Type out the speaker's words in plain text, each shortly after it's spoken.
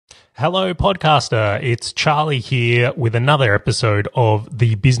Hello, podcaster. It's Charlie here with another episode of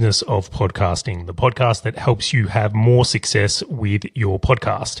The Business of Podcasting, the podcast that helps you have more success with your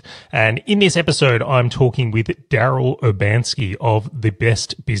podcast. And in this episode, I'm talking with Daryl Urbanski of the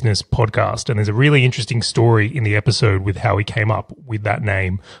Best Business Podcast. And there's a really interesting story in the episode with how he came up with that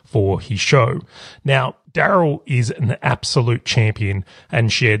name for his show. Now, Daryl is an absolute champion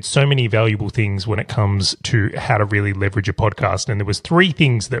and shared so many valuable things when it comes to how to really leverage a podcast. And there was three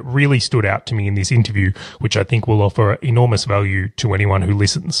things that really stood out to me in this interview, which I think will offer enormous value to anyone who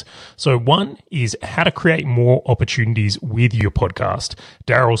listens. So one is how to create more opportunities with your podcast.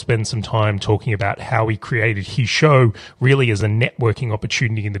 Daryl spends some time talking about how he created his show really as a networking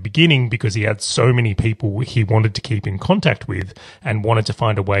opportunity in the beginning because he had so many people he wanted to keep in contact with and wanted to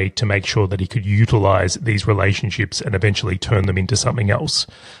find a way to make sure that he could utilize these relationships and eventually turn them into something else.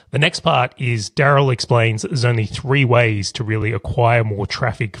 The next part is Daryl explains that there's only three ways to really acquire more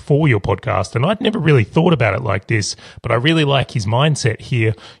traffic for your podcast. And I'd never really thought about it like this, but I really like his mindset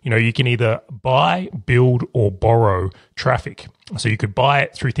here. You know, you can either buy, build, or borrow traffic. So you could buy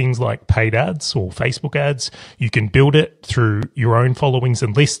it through things like paid ads or Facebook ads. You can build it through your own followings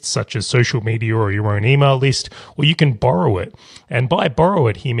and lists, such as social media or your own email list, or you can borrow it. And by borrow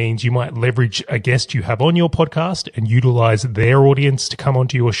it, he means you might leverage a guest you have on your podcast and utilize their audience to come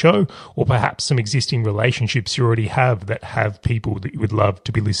onto your show, or perhaps some existing relationships you already have that have people that you would love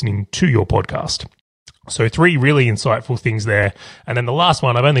to be listening to your podcast. So three really insightful things there. And then the last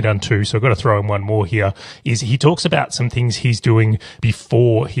one, I've only done two, so I've got to throw in one more here, is he talks about some things he's doing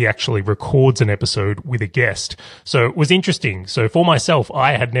before he actually records an episode with a guest. So it was interesting. So for myself,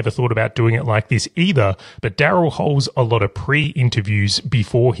 I had never thought about doing it like this either, but Daryl holds a lot of pre-interviews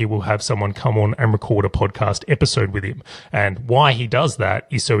before he will have someone come on and record a podcast episode with him. And why he does that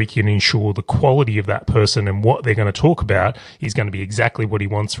is so he can ensure the quality of that person and what they're going to talk about is going to be exactly what he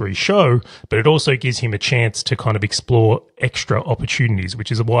wants for his show, but it also gives him a chance to kind of explore extra opportunities,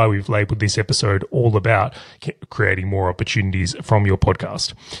 which is why we've labeled this episode all about creating more opportunities from your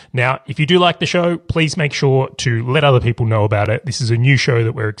podcast. Now, if you do like the show, please make sure to let other people know about it. This is a new show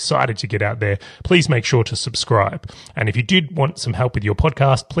that we're excited to get out there. Please make sure to subscribe. And if you did want some help with your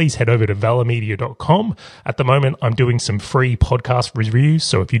podcast, please head over to valormedia.com. At the moment, I'm doing some free podcast reviews.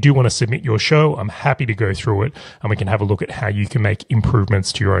 So if you do want to submit your show, I'm happy to go through it and we can have a look at how you can make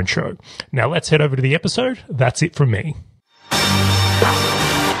improvements to your own show. Now, let's head over to the episode. That's it from me.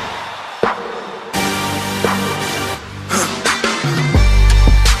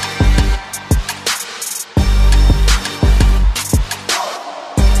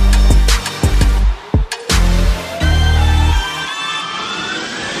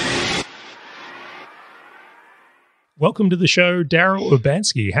 Welcome to the show, Daryl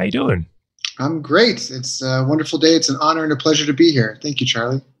Urbanski. How you doing? I'm great. It's a wonderful day. It's an honor and a pleasure to be here. Thank you,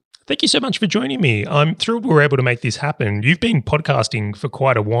 Charlie. Thank you so much for joining me. I'm thrilled we were able to make this happen. You've been podcasting for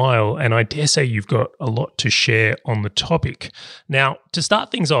quite a while, and I dare say you've got a lot to share on the topic. Now, to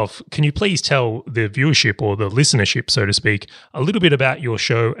start things off, can you please tell the viewership or the listenership, so to speak, a little bit about your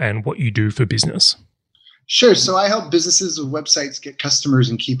show and what you do for business? Sure. So I help businesses with websites get customers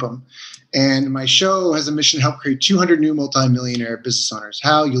and keep them. And my show has a mission to help create 200 new multimillionaire business owners.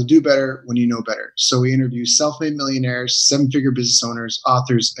 How? You'll do better when you know better. So we interview self-made millionaires, seven-figure business owners,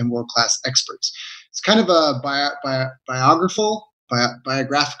 authors, and world-class experts. It's kind of a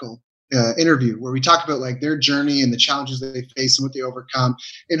biographical interview where we talk about like their journey and the challenges that they face and what they overcome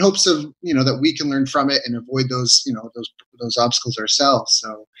in hopes of, that we can learn from it and avoid those obstacles ourselves.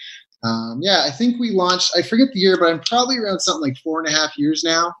 So I think we launched, I forget the year, but I'm probably around something like 4.5 years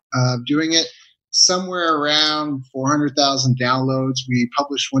now doing it, somewhere around 400,000 downloads. We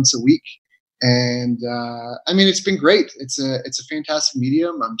publish once a week. And it's been great. It's a fantastic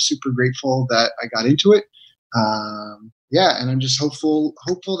medium. I'm super grateful that I got into it. And I'm just hopeful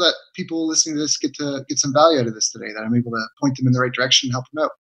that people listening to this get some value out of this today, that I'm able to point them in the right direction and help them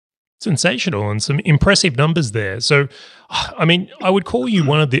out. Sensational and some impressive numbers there. So, I would call you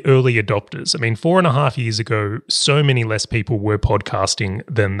one of the early adopters. 4.5 years ago, so many less people were podcasting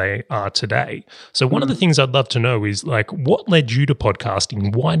than they are today. So one of the things I'd love to know is what led you to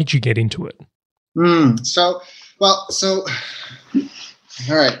podcasting? Why did you get into it? So, all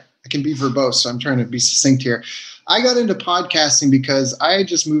right, I can be verbose, so I'm trying to be succinct here. I got into podcasting because I had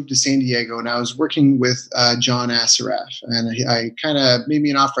just moved to San Diego and I was working with John Assaraf, and I kind of made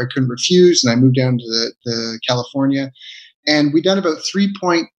me an offer I couldn't refuse, and I moved down to California, and we'd done about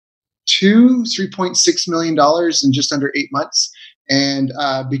 $3.6 million in just under 8 months. And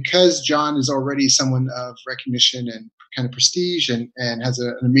because John is already someone of recognition and kind of prestige and has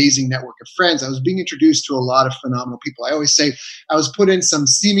an amazing network of friends, I was being introduced to a lot of phenomenal people. I always say I was put in some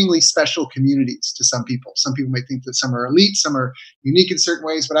seemingly special communities to some people. Some people may think that some are elite, some are unique in certain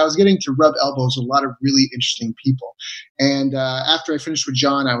ways, but I was getting to rub elbows with a lot of really interesting people. And after I finished with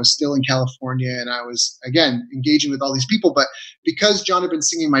John, I was still in California, and I was, again, engaging with all these people. But because John had been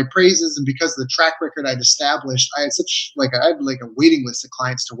singing my praises, and because of the track record I'd established, I had a waiting list of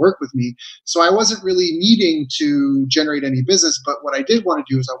clients to work with me. So I wasn't really needing to generate any business. But what I did want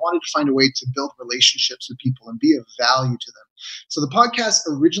to do is I wanted to find a way to build relationships with people and be of value to them. So the podcast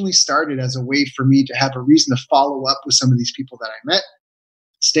originally started as a way for me to have a reason to follow up with some of these people that I met,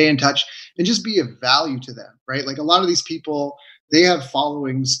 stay in touch, and just be of value to them, right? Like a lot of these people, they have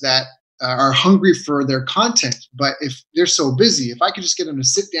followings that are hungry for their content, but if they're so busy, if I could just get them to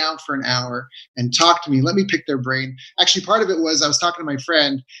sit down for an hour and talk to me, let me pick their brain. Actually, part of it was I was talking to my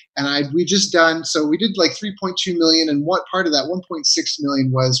friend, and we did like 3.2 million, and what part of that 1.6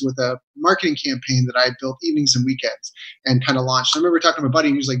 million was with a marketing campaign that I built evenings and weekends and kind of launched. I remember talking to my buddy,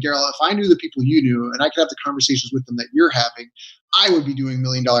 and he was like, Daryl, if I knew the people you knew and I could have the conversations with them that you're having, I would be doing $1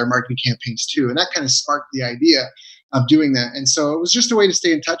 million marketing campaigns too. And that kind of sparked the idea of doing that. And so it was just a way to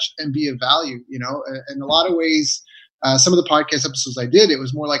stay in touch and be of value, in a lot of ways. Some of the podcast episodes I did, it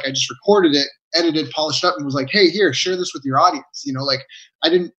was more like I just recorded it, edited, polished up, and was like, hey, here, share this with your audience. I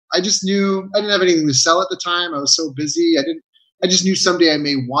didn't have anything to sell at the time. I was so busy. I just knew someday I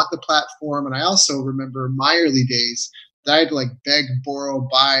may want the platform. And I also remember my early days that I had to like beg, borrow,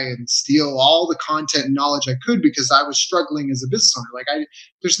 buy, and steal all the content and knowledge I could because I was struggling as a business owner.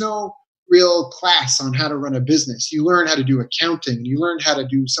 There's no real class on how to run a business. You learn how to do accounting, and you learn how to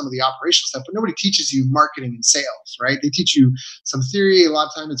do some of the operational stuff, but nobody teaches you marketing and sales, right? They teach you some theory. A lot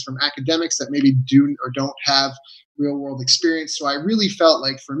of times it's from academics that maybe do or don't have real world experience. So I really felt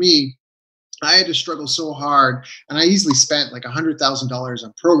like for me, I had to struggle so hard, and I easily spent like $100,000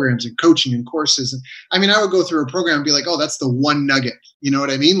 on programs and coaching and courses. And I would go through a program and be like, oh, that's the one nugget. You know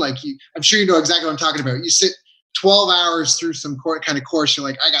what I mean? I'm sure you know exactly what I'm talking about. You sit 12 hours through some kind of course, you're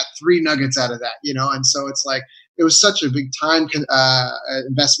like, I got 3 nuggets out of that, And so it's like, it was such a big time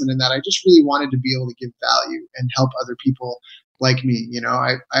investment in that. I just really wanted to be able to give value and help other people like me.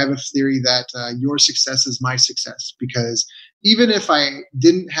 I have a theory that your success is my success, because even if I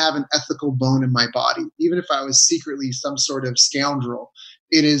didn't have an ethical bone in my body, even if I was secretly some sort of scoundrel,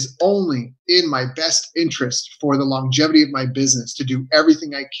 it is only in my best interest for the longevity of my business to do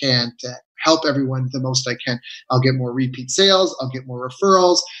everything I can to help everyone the most I can. I'll get more repeat sales. I'll get more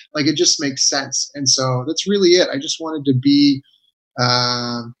referrals. It just makes sense. And so that's really it. I just wanted to be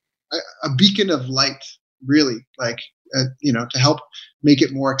a beacon of light, really, to help make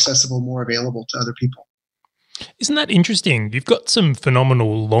it more accessible, more available to other people. Isn't that interesting? You've got some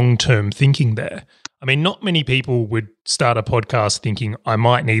phenomenal long-term thinking there. Not many people would start a podcast thinking, I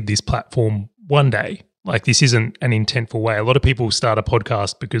might need this platform one day. This isn't an intentful way. A lot of people start a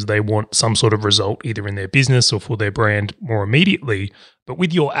podcast because they want some sort of result either in their business or for their brand more immediately. But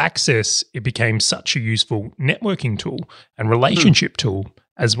with your access, it became such a useful networking tool and relationship tool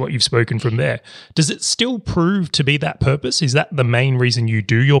as what you've spoken from there. Does it still prove to be that purpose? Is that the main reason you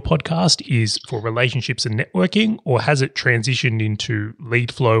do your podcast, is for relationships and networking, or has it transitioned into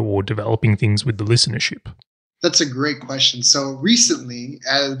lead flow or developing things with the listenership? That's a great question. So recently,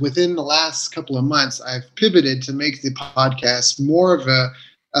 within the last couple of months, I've pivoted to make the podcast more of a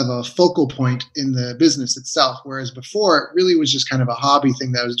focal point in the business itself. Whereas before, it really was just kind of a hobby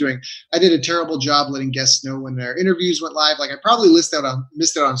thing that I was doing. I did a terrible job letting guests know when their interviews went live. I probably missed out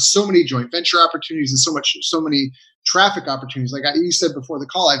on so many joint venture opportunities and so many traffic opportunities. Like you said before the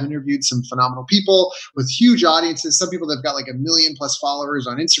call, I've interviewed some phenomenal people with huge audiences. Some people that have got like 1 million+ followers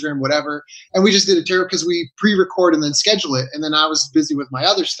on Instagram, whatever. And we just did a terrible because we pre-record and then schedule it. And then I was busy with my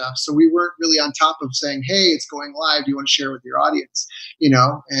other stuff. So we weren't really on top of saying, hey, it's going live. Do you want to share with your audience?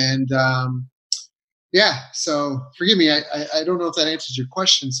 So forgive me. I don't know if that answers your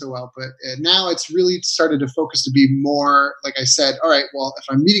question so well, but now it's really started to focus to be more, like I said, all right, well, if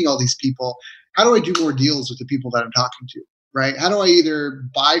I'm meeting all these people, how do I do more deals with the people that I'm talking to, right? How do I either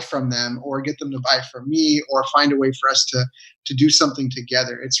buy from them or get them to buy from me, or find a way for us to do something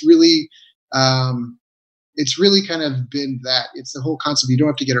together? It's really kind of been that. It's the whole concept. You don't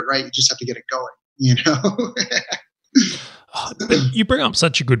have to get it right. You just have to get it going, But you bring up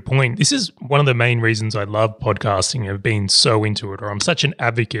such a good point. This is one of the main reasons I love podcasting. I've been so into it, or I'm such an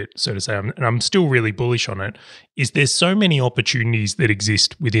advocate, so to say, and I'm still really bullish on it, is there's so many opportunities that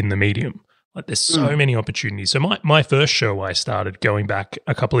exist within the medium. Like there's so many opportunities. So my first show I started going back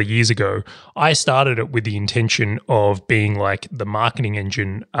a couple of years ago, I started it with the intention of being like the marketing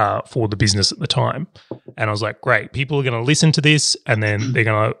engine for the business at the time. And I was like, great, people are going to listen to this and then they're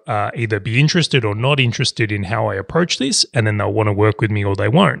going to either be interested or not interested in how I approach this. And then they'll want to work with me or they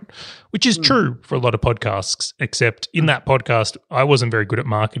won't, which is true for a lot of podcasts, except in that podcast, I wasn't very good at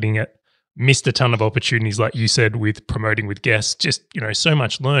marketing it. Missed a ton of opportunities, like you said, with promoting with guests, just, so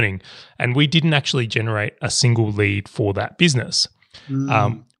much learning. And we didn't actually generate a single lead for that business,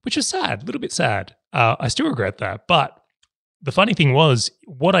 which is sad, a little bit sad. I still regret that. But the funny thing was,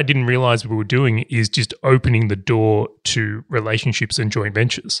 what I didn't realize we were doing is just opening the door to relationships and joint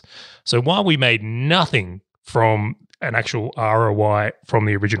ventures. So while we made nothing from an actual ROI from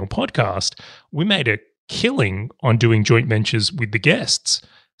the original podcast, we made a killing on doing joint ventures with the guests.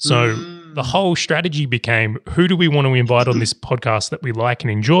 So the whole strategy became, who do we want to invite on this podcast that we like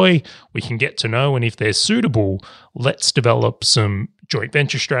and enjoy? We can get to know, and if they're suitable, let's develop some joint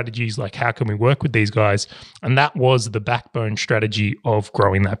venture strategies, like how can we work with these guys? And that was the backbone strategy of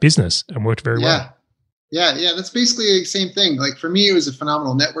growing that business and worked very well. Yeah, that's basically the same thing. Like for me, it was a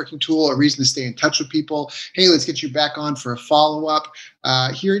phenomenal networking tool, a reason to stay in touch with people. Hey, let's get you back on for a follow-up.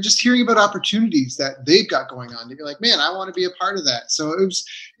 Hearing about opportunities that they've got going on. You're like, man, I want to be a part of that. So it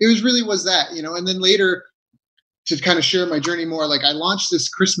was really that, and then later to kind of share my journey more, like I launched this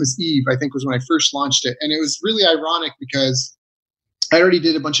Christmas Eve, I think was when I first launched it. And it was really ironic because I already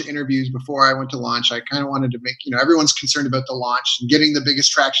did a bunch of interviews before I went to launch. I kind of wanted to make, everyone's concerned about the launch and getting the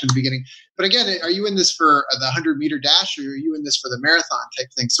biggest traction in the beginning. But again, are you in this for the 100-meter dash or are you in this for the marathon type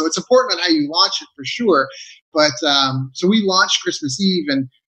thing? So it's important on how you launch it for sure. But so we launched Christmas Eve, and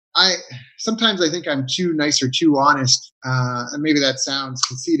sometimes I think I'm too nice or too honest. And maybe that sounds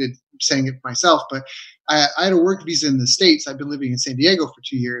conceited saying it myself, but I had a work visa in the States. I've been living in San Diego for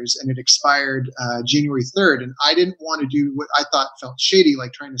 2 years, and it expired January 3rd. And I didn't want to do what I thought felt shady,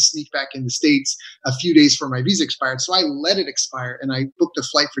 like trying to sneak back into States a few days before my visa expired. So I let it expire, and I booked a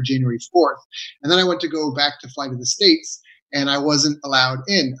flight for January 4th. And then I went to go back to fly to the States, and I wasn't allowed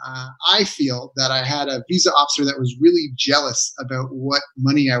in. I feel that I had a visa officer that was really jealous about what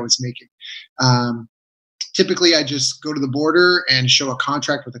money I was making. Typically, I just go to the border and show a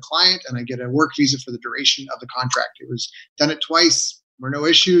contract with a client, and I get a work visa for the duration of the contract. It was done it twice. Were no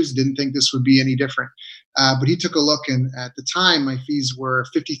issues. Didn't think this would be any different. But he took a look, and at the time, my fees were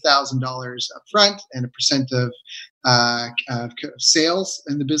 $50,000 up front and a percent of sales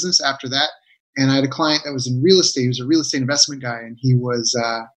in the business after that. And I had a client that was in real estate. He was a real estate investment guy, and he was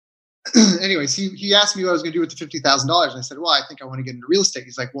anyways, he asked me what I was going to do with the $50,000. And I said, well, I think I want to get into real estate.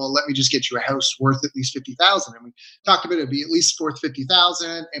 He's like, well, let me just get you a house worth at least $50,000. And we talked about it'd be at least worth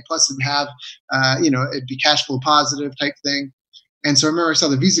 $50,000, and plus it'd have, it'd be cash flow positive type thing. And so I remember I saw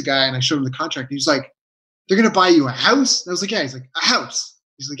the visa guy and I showed him the contract. And he was like, they're going to buy you a house? And I was like, yeah. He's like, a house?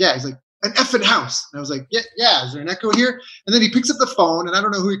 He's like, yeah. He's like, an effing house. And I was like, yeah. Is there an echo here? And then he picks up the phone, and I don't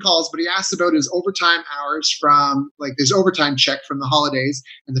know who he calls, but he asks about his overtime hours from like his overtime check from the holidays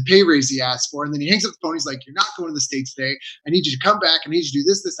and the pay raise he asked for. And then he hangs up the phone. He's like, you're not going to the States today. I need you to come back. I need you to do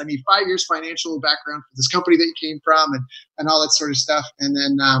this. I need 5 years financial background for this company that you came from, and all that sort of stuff. And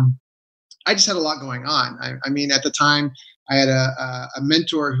then I just had a lot going on. I mean, at the time, I had a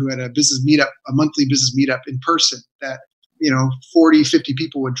mentor who had a monthly business meetup in person that 40, 50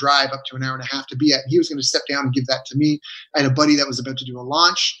 people would drive up to an hour and a half to be at. He was going to step down and give that to me. I had a buddy that was about to do a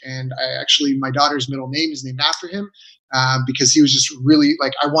launch, and my daughter's middle name is named after him because he was just really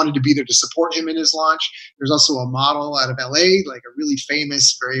like, I wanted to be there to support him in his launch. There's also a model out of LA, like a really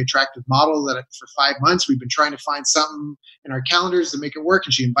famous, very attractive model that for 5 months, we've been trying to find something in our calendars to make it work.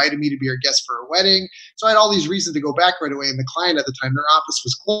 And she invited me to be her guest for her wedding. So I had all these reasons to go back right away. And the client at the time, their office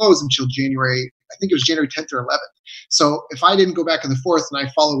was closed until January 10th or 11th. So if I didn't go back on the 4th and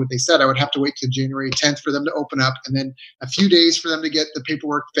I followed what they said, I would have to wait till January 10th for them to open up, and then a few days for them to get the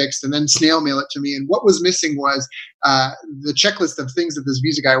paperwork fixed, and then snail mail it to me. And what was missing was the checklist of things that this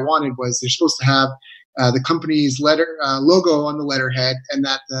visa guy wanted. Was they're supposed to have the company's logo on the letterhead, and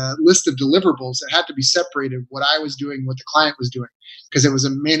that the list of deliverables, it had to be separated, what I was doing, what the client was doing, because it was a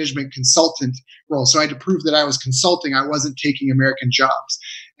management consultant role. So I had to prove that I was consulting. I wasn't taking American jobs.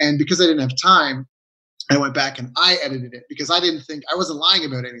 And because I didn't have time, I went back and I edited it because I wasn't lying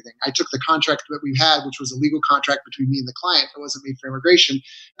about anything. I took the contract that we had, which was a legal contract between me and the client. It wasn't made for immigration.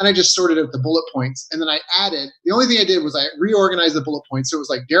 And I just sorted out the bullet points. And then the only thing I did was I reorganized the bullet points. So it was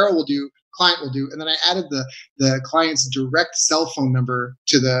like, Daryl will do client will do. And then I added the client's direct cell phone number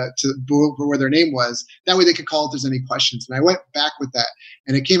to where their name was. That way they could call if there's any questions. And I went back with that.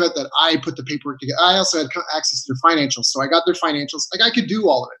 And it came out that I put the paperwork together. I also had access to their financials. So I got their financials. Like I could do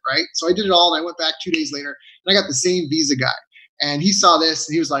all of it, right? So I did it all. And I went back 2 days later and I got the same visa guy. And he saw this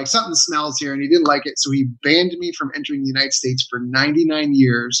and he was like, something smells here. And he didn't like it. So he banned me from entering the United States for 99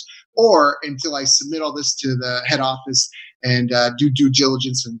 years or until I submit all this to the head office and do due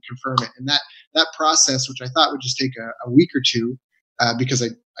diligence and confirm it. And that process, which I thought would just take a week or two, because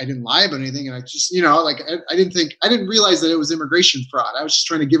I didn't lie about anything. And I just, I didn't realize that it was immigration fraud. I was just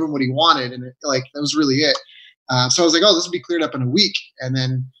trying to give him what he wanted. And that was really it. So I was like, oh, this will be cleared up in a week. And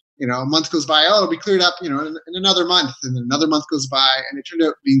then, a month goes by, oh, it'll be cleared up, in another month. And then another month goes by. And it turned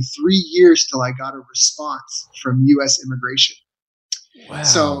out being 3 years till I got a response from U.S. immigration. Wow.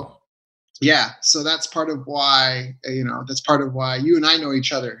 So, yeah. So that's part of why, you and I know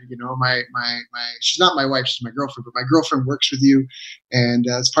each other. My she's not my wife, she's my girlfriend, but my girlfriend works with you. And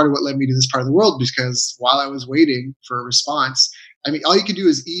it's part of what led me to this part of the world, because while I was waiting for a response, all you can do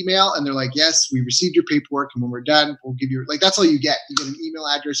is email and they're like, yes, we received your paperwork. And when we're done, we'll give you, that's all you get. You get an email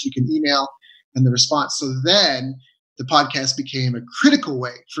address, you can email and the response. So then the podcast became a critical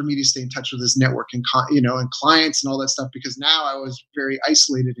way for me to stay in touch with this network and, and clients and all that stuff, because now I was very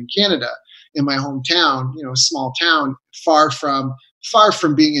isolated in Canada in my hometown, a small town, far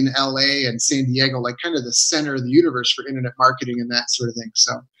from being in LA and San Diego, like kind of the center of the universe for internet marketing and that sort of thing.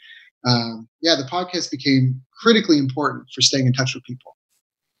 So, the podcast became critically important for staying in touch with people.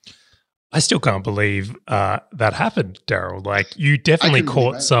 I still can't believe that happened, Daryl. Like, you definitely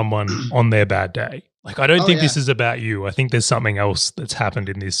caught someone on their bad day. Like, I don't think this is about you. I think there's something else that's happened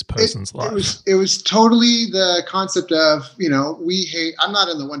in this person's life. It was totally the concept of, we hate, I'm not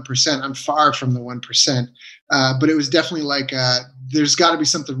in the 1%. I'm far from the 1%. But it was definitely like, there's got to be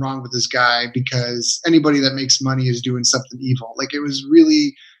something wrong with this guy, because anybody that makes money is doing something evil. Like, it was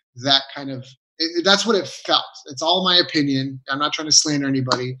really that kind of, that's what it felt. It's all my opinion. I'm not trying to slander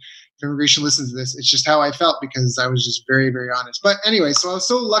anybody. If immigration listens to this, it's just how I felt, because I was just very, very honest. But anyway, so I was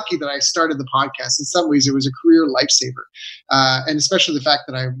so lucky that I started the podcast. In some ways, it was a career lifesaver. And especially the fact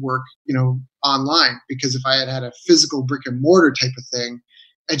that I work, online, because if I had had a physical brick and mortar type of thing,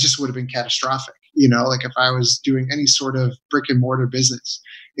 it just would have been catastrophic. Like if I was doing any sort of brick and mortar business,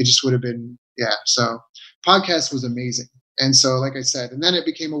 it just would have been, So podcast was amazing. And so, like I said, and then it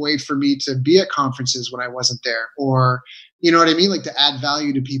became a way for me to be at conferences when I wasn't there, or, you know what I mean? Like to add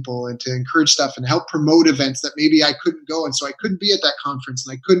value to people and to encourage stuff and help promote events that maybe I couldn't go. And so I couldn't be at that conference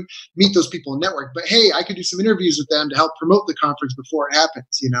and I couldn't meet those people and network, but hey, I could do some interviews with them to help promote the conference before it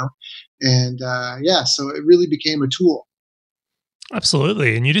happens, And so it really became a tool.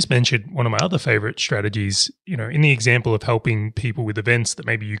 Absolutely. And you just mentioned one of my other favorite strategies, in the example of helping people with events that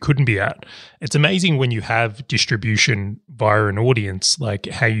maybe you couldn't be at. It's amazing when you have distribution via an audience, like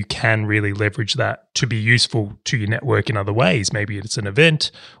how you can really leverage that to be useful to your network in other ways. Maybe it's an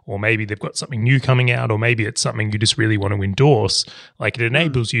event, or maybe they've got something new coming out, or maybe it's something you just really want to endorse. Like, it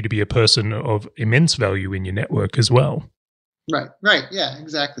enables you to be a person of immense value in your network as well. Right. Yeah,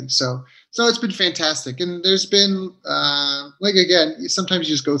 exactly. So it's been fantastic. And there's been, again, sometimes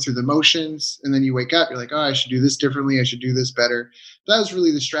you just go through the motions and then you wake up, you're like, oh, I should do this differently. I should do this better. That was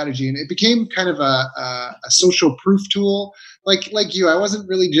really the strategy. And it became kind of a social proof tool. Like you, I wasn't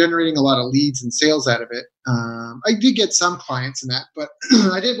really generating a lot of leads and sales out of it. I did get some clients in that, but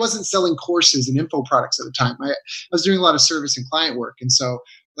wasn't selling courses and info products at the time. I was doing a lot of service and client work. And so,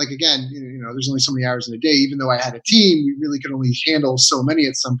 again, there's only so many hours in a day. Even though I had a team, we really could only handle so many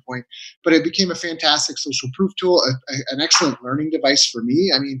at some point. But it became a fantastic social proof tool, an excellent learning device for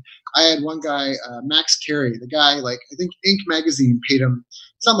me. I had one guy, Max Carey, the guy, I think Inc. magazine paid him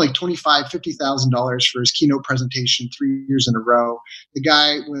something like $50,000 for his keynote presentation 3 years in a row. The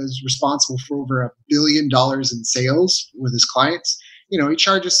guy was responsible for over $1 billion in sales with his clients. He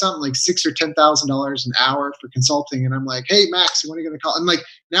charges something like $6,000 or $10,000 an hour for consulting. And I'm like, hey, Max, you want to get a call? I'm like,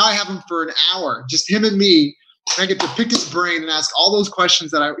 now I have him for an hour, just him and me. And I get to pick his brain and ask all those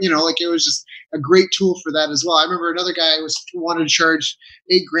questions that it was just a great tool for that as well. I remember another guy wanted to charge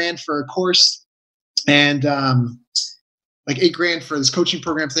 $8,000 for a course and $8,000 for this coaching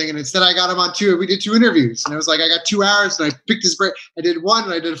program thing. And instead I got him on we did 2 interviews, and it was like, I got 2 hours and I picked his brain. I did one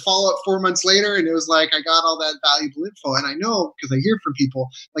and I did a follow-up 4 months later. And it was like, I got all that valuable info. And I know, because I hear from people,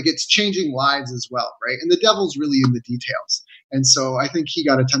 it's changing lives as well. Right. And the devil's really in the details. And so I think he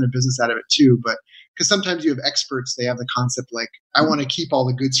got a ton of business out of it too, but because sometimes you have experts, they have the concept like, I want to keep all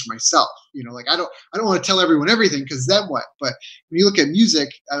the goods for myself. Like I don't want to tell everyone everything, because then what? But when you look at music,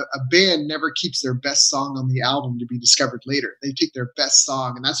 a band never keeps their best song on the album to be discovered later. They take their best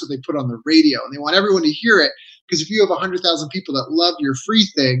song and that's what they put on the radio, and they want everyone to hear it, because if you have 100,000 people that love your free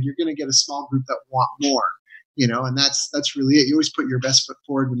thing, you're going to get a small group that want more. And that's really it. You always put your best foot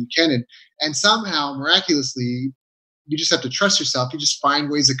forward when you can, and somehow miraculously, you just have to trust yourself. You just find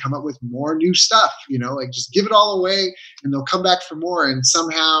ways to come up with more new stuff. Like just give it all away, and they'll come back for more. And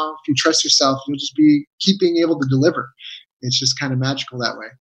somehow, if you trust yourself, you'll just keep being able to deliver. It's just kind of magical that way.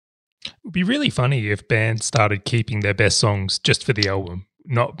 It would be really funny if bands started keeping their best songs just for the album,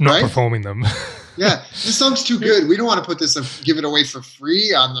 not right? performing them. Yeah, this song's too good. We don't want to put this, give it away for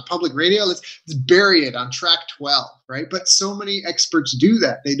free on the public radio. Let's bury it on track 12, right? But so many experts do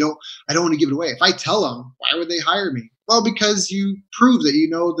that. I don't want to give it away. If I tell them, why would they hire me? Well, because you prove that you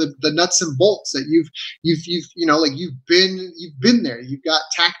know the nuts and bolts, that you've been there. You've got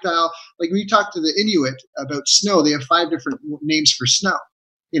tactile. Like when you talk to the Inuit about snow, they have 5 different names for snow.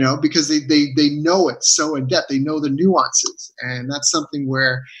 Because they know it so in depth. They know the nuances, and that's something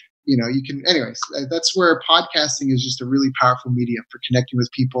where you can. Anyways, that's where podcasting is just a really powerful medium for connecting with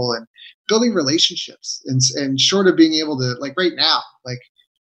people and building relationships. And short of being able to, like right now, like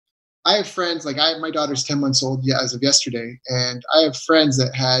I have friends, like my daughter's 10 months old as of yesterday, and I have friends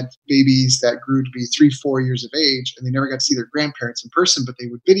that had babies that grew to be 3-4 years of age, and they never got to see their grandparents in person, but they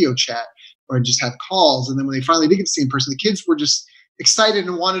would video chat or just have calls. And then when they finally did get to see in person, the kids were just excited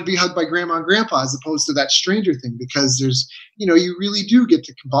and wanted to be hugged by grandma and grandpa, as opposed to that stranger thing, because there's, you really do get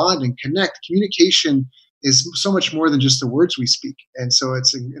to bond and connect. Communication is so much more than just the words we speak. And so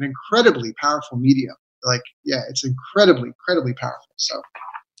it's an incredibly powerful medium. Like, yeah, it's incredibly, incredibly powerful.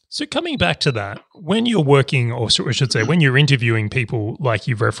 So coming back to that, when you're working, or I should say, when you're interviewing people like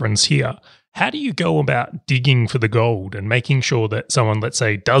you've referenced here, how do you go about digging for the gold and making sure that someone, let's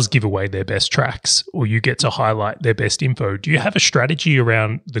say, does give away their best tracks, or you get to highlight their best info? Do you have a strategy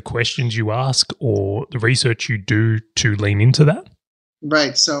around the questions you ask or the research you do to lean into that?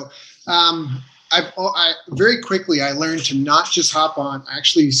 Right. So I very quickly, I learned to not just hop on. I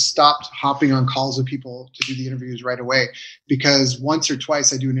actually stopped hopping on calls with people to do the interviews right away, because once or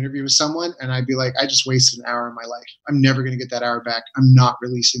twice I do an interview with someone and I'd be like, I just wasted an hour of my life. I'm never going to get that hour back. I'm not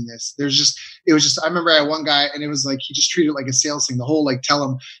releasing this. I remember I had one guy, and it was like, he just treated it like a sales thing. The whole, like, tell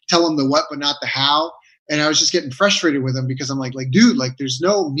him the what, but not the how. And I was just getting frustrated with him, because I'm like, dude, like, there's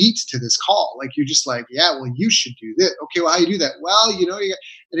no meat to this call. Like, you're just like, yeah, well, you should do this. Okay, well, how you do that? Well,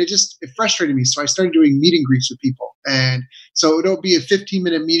 and it frustrated me. So I started doing meet and greets with people. And so it'll be a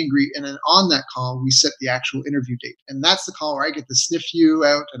 15-minute meet and greet. And then on that call, we set the actual interview date. And that's the call where I get to sniff you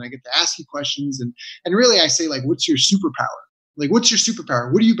out and I get to ask you questions. And really I say, like, what's your superpower? Like, what's your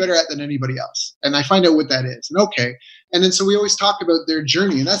superpower? What are you better at than anybody else? And I find out what that is. And okay. And then so we always talk about their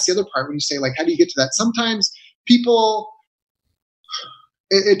journey. And that's the other part when you say, like, how do you get to that? Sometimes people,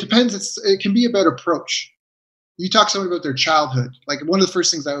 it depends. It can be about approach. You talk to someone about their childhood. Like, one of the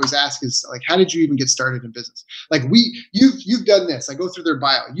first things I always ask is, like, how did you even get started in business? Like, you've done this. I go through their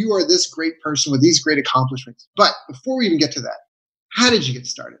bio. You are this great person with these great accomplishments. But before we even get to that, how did you get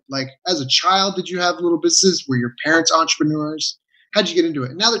started? Like, as a child, did you have little businesses? Were your parents entrepreneurs? How did you get into it?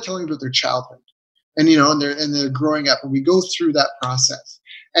 And now they're telling about their childhood, and they're growing up, and we go through that process.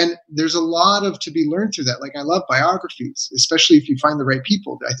 And there's a lot to be learned through that. Like, I love biographies, especially if you find the right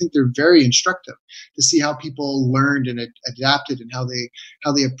people. I think they're very instructive to see how people learned and adapted, and how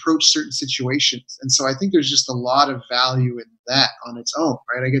they approach certain situations. And so I think there's just a lot of value in that on its own,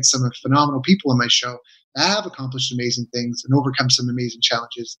 right? I get some phenomenal people on my show that have accomplished amazing things and overcome some amazing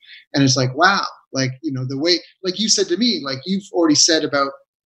challenges. And it's like, wow, like, the way, like you said to me, like you've already said about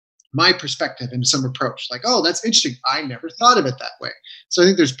my perspective and some approach, like, oh, that's interesting. I never thought of it that way. So I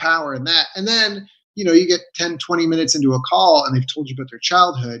think there's power in that. And then, you get 10, 20 minutes into a call and they've told you about their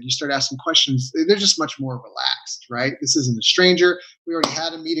childhood. You start asking questions. They're just much more relaxed, right? This isn't a stranger. We already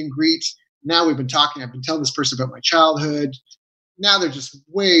had a meet and greet. Now we've been talking. I've been telling this person about my childhood. Now they're just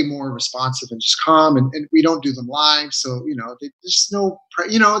way more responsive and just calm, and we don't do them live. So, there's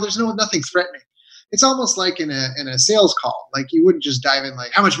nothing threatening. It's almost like in a sales call. Like, you wouldn't just dive in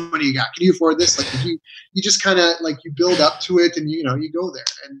like, how much money you got? Can you afford this? Like, you just kind of, like, you build up to it, and you go there,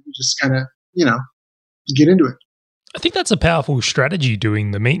 and you just kind of, you get into it. I think that's a powerful strategy,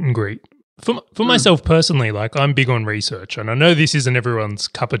 doing the meet and greet. For myself personally, like, I'm big on research, and I know this isn't everyone's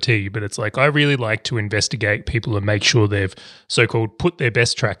cup of tea, but it's like, I really like to investigate people and make sure they've so-called put their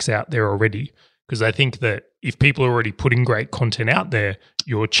best tracks out there already, because I think that if people are already putting great content out there,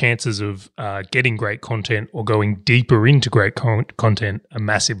 your chances of getting great content or going deeper into great content are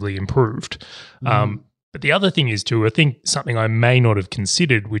massively improved. But the other thing is too, I think something I may not have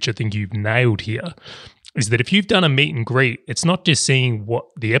considered, which I think you've nailed here, is that if you've done a meet and greet, it's not just seeing what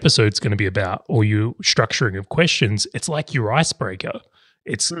the episode's going to be about or your structuring of questions. It's like your icebreaker.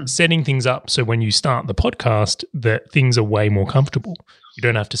 It's setting things up so when you start the podcast that things are way more comfortable. You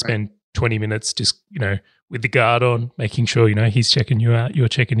don't have to spend 20 minutes just, with the guard on, making sure, he's checking you out, you're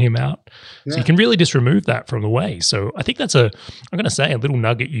checking him out. Yeah. So you can really just remove that from the way. So I think that's I'm going to say a little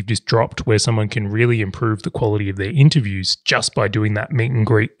nugget you've just dropped where someone can really improve the quality of their interviews just by doing that meet and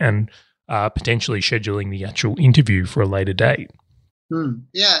greet and potentially scheduling the actual interview for a later date.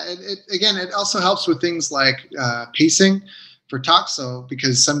 Yeah. It also helps with things like pacing for talk. So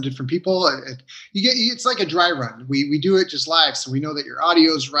because some different people, it's like a dry run. We do it just live. So we know that your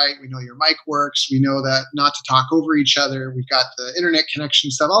audio is right. We know your mic works. We know that not to talk over each other. We've got the internet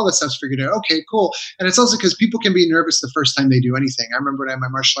connection stuff. All this stuff's figured out. Okay, cool. And it's also because people can be nervous the first time they do anything. I remember when I had my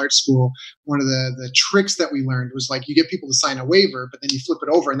martial arts school, one of the tricks that we learned was like you get people to sign a waiver, but then you flip it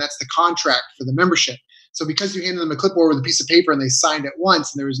over and that's the contract for the membership. So because you handed them a clipboard with a piece of paper and they signed it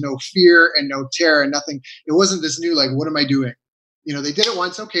once and there was no fear and no terror and nothing, it wasn't this new, like, what am I doing? They did it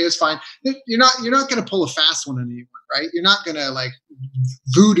once. Okay, it's fine. You're not going to pull a fast one on anyone, right? You're not going to like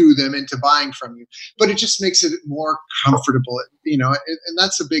voodoo them into buying from you, but it just makes it more comfortable, and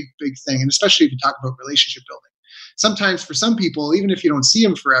that's a big, big thing. And especially if you talk about relationship building, sometimes for some people, even if you don't see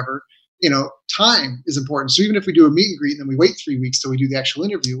them forever, time is important. So even if we do a meet and greet and then we wait 3 weeks till we do the actual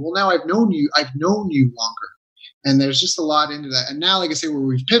interview, well, now I've known you longer. And there's just a lot into that. And now, like I say, where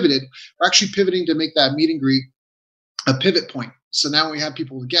we've pivoted, we're actually pivoting to make that meet and greet a pivot point. So now when we have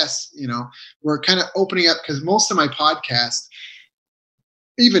people to guess, we're kind of opening up because most of my podcast,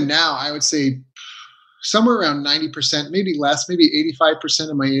 even now, I would say somewhere around 90%, maybe less, maybe 85%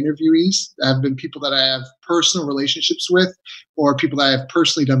 of my interviewees have been people that I have personal relationships with or people that I have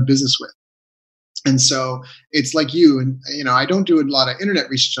personally done business with. And so it's like you and, I don't do a lot of internet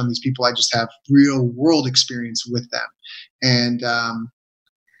research on these people. I just have real world experience with them. And,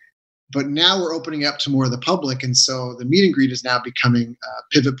 but now we're opening up to more of the public. And so the meet and greet is now becoming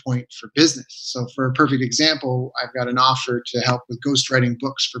a pivot point for business. So for a perfect example, I've got an offer to help with ghostwriting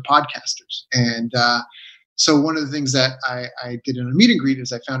books for podcasters. And so one of the things that I did in a meet and greet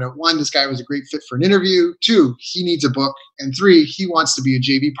is I found out, 1, this guy was a great fit for an interview. 2, he needs a book. And 3, he wants to be a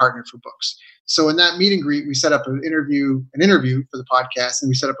JV partner for books. So in that meet and greet, we set up an interview for the podcast, and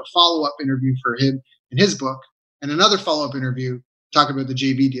we set up a follow-up interview for him and his book, and another follow-up interview talk about the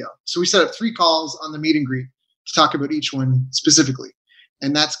JV deal. So we set up 3 calls on the meet and greet to talk about each one specifically.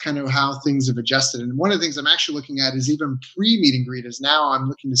 And that's kind of how things have adjusted. And one of the things I'm actually looking at is even pre-meet and greet is now I'm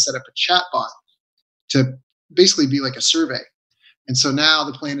looking to set up a chat bot to basically be like a survey. And so now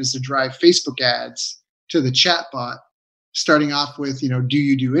the plan is to drive Facebook ads to the chat bot, starting off with, do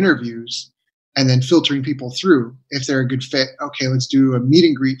you do interviews? And then filtering people through. If they're a good fit, okay, let's do a meet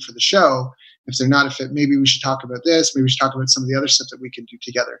and greet for the show. If they're not a fit, maybe we should talk about this. Maybe we should talk about some of the other stuff that we can do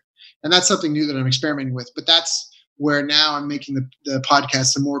together. And that's something new that I'm experimenting with. But that's where now I'm making the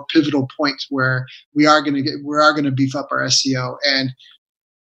podcast a more pivotal point where we are going to beef up our SEO. And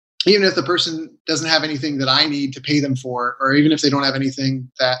even if the person doesn't have anything that I need to pay them for, or even if they don't have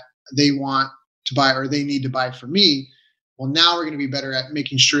anything that they want to buy or they need to buy from me, well, now we're going to be better at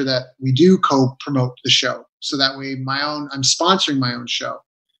making sure that we do co-promote the show. So that way I'm sponsoring my own show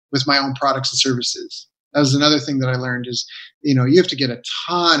with my own products and services. That was another thing that I learned is, you have to get a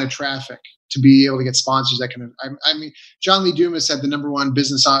ton of traffic to be able to get sponsors that can, I mean, John Lee Dumas had the #1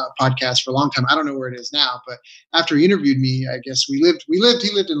 business podcast for a long time. I don't know where it is now, but after he interviewed me, I guess he lived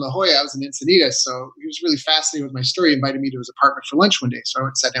in La Jolla. I was in Encinitas. So he was really fascinated with my story, he invited me to his apartment for lunch one day. So I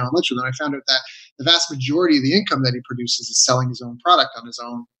went and sat down on lunch with him. I found out that the vast majority of the income that he produces is selling his own product on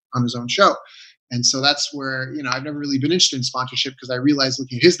his own show. And so that's where, I've never really been interested in sponsorship because I realized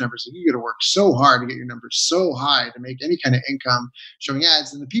looking at his numbers, you got to work so hard to get your numbers so high to make any kind of income showing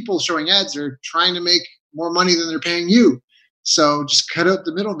ads. And the people showing ads are trying to make more money than they're paying you. So just cut out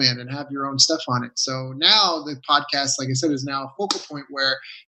the middleman and have your own stuff on it. So now the podcast, like I said, is now a focal point where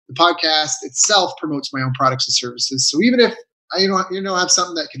the podcast itself promotes my own products and services. So even if I have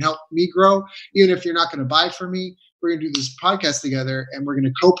something that can help me grow, even if you're not going to buy from me, we're going to do this podcast together and we're going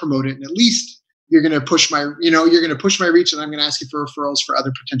to co-promote it. And at least you're going to push my reach, and I'm going to ask you for referrals for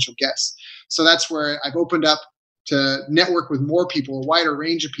other potential guests. So that's where I've opened up to network with more people, a wider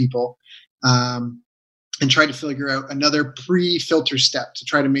range of people, and try to figure out another pre-filter step to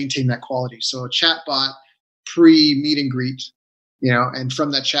try to maintain that quality. So a chat bot pre-meet and greet and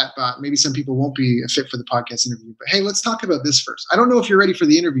from that chat bot, maybe some people won't be a fit for the podcast interview, but hey, let's talk about this first. I don't know if you're ready for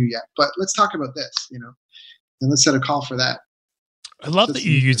the interview yet, but let's talk about this, and let's set a call for that. I love that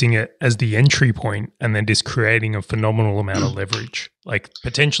you're using it as the entry point and then just creating a phenomenal amount of leverage, like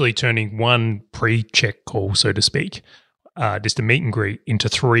potentially turning one pre-check call, so to speak, just a meet and greet, into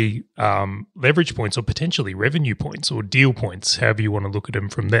 3 leverage points or potentially revenue points or deal points, however you want to look at them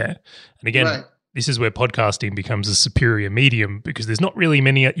from there. And again, This is where podcasting becomes a superior medium, because there's not really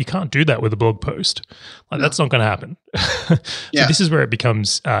many. You can't do that with a blog post. That's not going to happen. So this is where it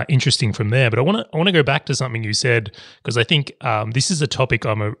becomes interesting from there. But I want to go back to something you said, because I think this is a topic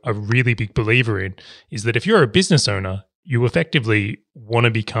I'm a really big believer in, is that if you're a business owner, you effectively want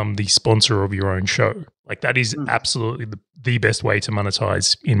to become the sponsor of your own show. Like that is absolutely the best way to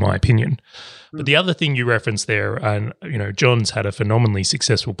monetize, in my opinion. But the other thing you referenced there, and John's had a phenomenally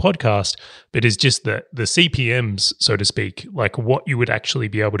successful podcast, but is just the CPMs, so to speak, like what you would actually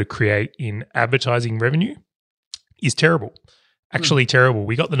be able to create in advertising revenue is terrible. Actually terrible.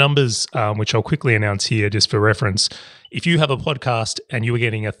 We got the numbers, which I'll quickly announce here just for reference. If you have a podcast and you are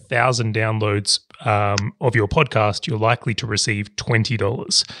getting 1,000 downloads of your podcast, you're likely to receive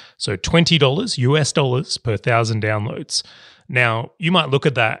 $20. So $20 US dollars per 1,000 downloads. Now, you might look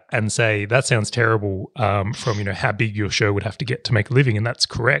at that and say, that sounds terrible from how big your show would have to get to make a living, and that's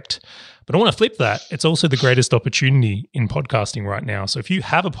correct. But I want to flip that. It's also the greatest opportunity in podcasting right now. So if you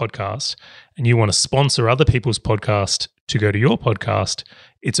have a podcast and you want to sponsor other people's podcast to go to your podcast,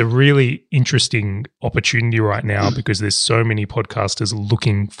 it's a really interesting opportunity right now because there's so many podcasters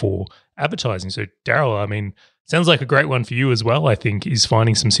looking for advertising. So Daryl, I mean, sounds like a great one for you as well, I think, is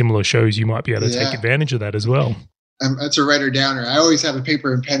finding some similar shows you might be able to take advantage of that as well. That's a writer-downer. I always have a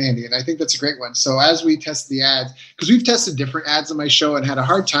paper and pen handy, and I think that's a great one. So as we test the ads, because we've tested different ads on my show and had a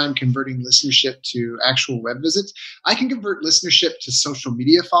hard time converting listenership to actual web visits, I can convert listenership to social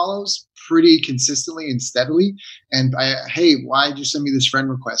media follows pretty consistently and steadily. And hey, why did you send me this friend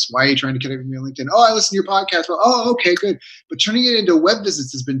request? Why are you trying to connect with me on LinkedIn? Oh, I listen to your podcast. Well, oh, okay, good. But turning it into web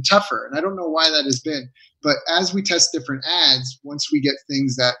visits has been tougher, and I don't know why that has been. But as we test different ads, once we get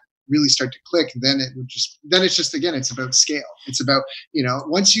things that really start to click, then it's just, again, it's about scale. It's about,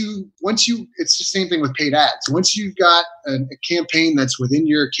 once you, it's the same thing with paid ads. Once you've got a campaign that's within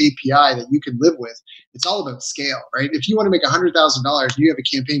your KPI that you can live with, it's all about scale, right? If you want to make $100,000 and you have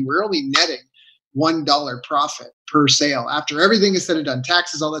a campaign, we're only netting $1 profit per sale after everything is said and done,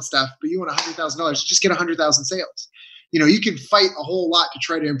 taxes, all that stuff. But you want $100,000, you just get 100,000 sales. You can fight a whole lot to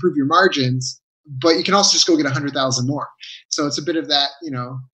try to improve your margins, but you can also just go get 100,000 more. So it's a bit of that,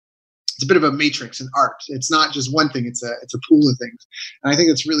 it's a bit of a matrix, an art. It's not just one thing. It's a pool of things. And I think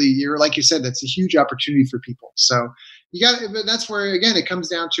it's really, like you said, that's a huge opportunity for people. So that's where, again, it comes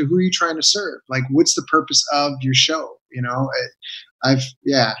down to who are you trying to serve? Like, what's the purpose of your show? You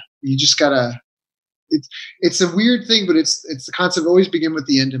just gotta, it's a weird thing, but it's the concept of always begin with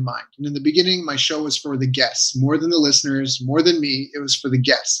the end in mind. And in the beginning, my show was for the guests, more than the listeners, more than me. It was for the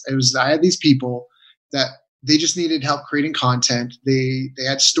guests. I had these people that they just needed help creating content. They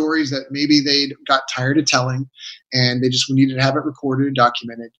had stories that maybe they got tired of telling, and they just needed to have it recorded and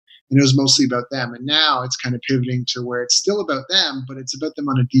documented. And it was mostly about them. And now it's kind of pivoting to where it's still about them, but it's about them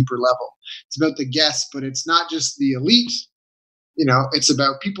on a deeper level. It's about the guests, but it's not just the elite. It's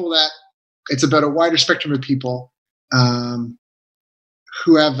about it's about a wider spectrum of people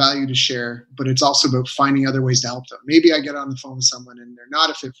who have value to share, but it's also about finding other ways to help them. Maybe I get on the phone with someone and they're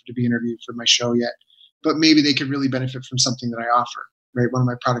not a fit to be interviewed for my show yet, but maybe they could really benefit from something that I offer, right? One of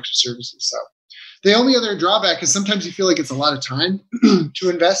my products or services. So the only other drawback is sometimes you feel like it's a lot of time to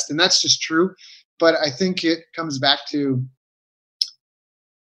invest, and that's just true. But I think it comes back to,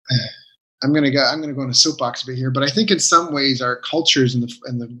 I'm going to go on a soapbox a bit here, but I think in some ways our cultures in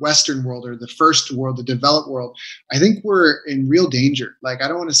the Western world, or the first world, the developed world, I think we're in real danger. Like, I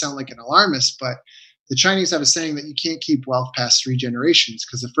don't want to sound like an alarmist, but the Chinese have a saying that you can't keep wealth past 3 generations,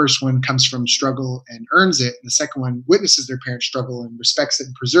 because the first one comes from struggle and earns it. And the second one witnesses their parents' struggle and respects it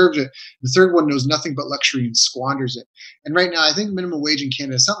and preserves it. The third one knows nothing but luxury and squanders it. And right now, I think minimum wage in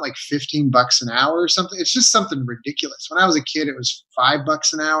Canada is something like $15 an hour or something. It's just something ridiculous. When I was a kid, it was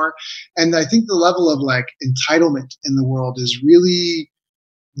 $5 an hour. And I think the level of entitlement in the world is really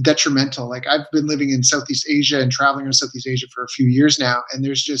detrimental. Like, I've been living in Southeast Asia and traveling in Southeast Asia for a few years now, and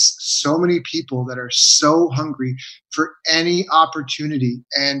there's just so many people that are so hungry for any opportunity.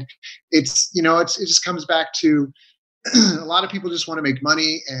 And it just comes back to a lot of people just want to make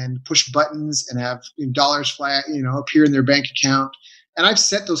money and push buttons and have dollars flat, appear in their bank account. And I've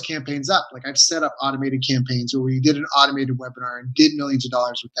set those campaigns up. Like, I've set up automated campaigns where we did an automated webinar and did millions of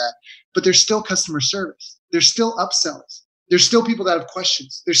dollars with that. But there's still customer service. There's still upsells. There's still people that have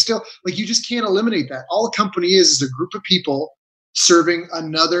questions. There's still, like, you just can't eliminate that. All a company is a group of people serving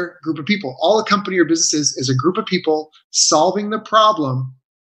another group of people. All a company or business is a group of people solving the problem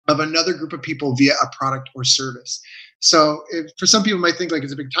of another group of people via a product or service. So for some people might think like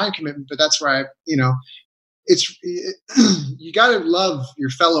it's a big time commitment, but that's where you got to love your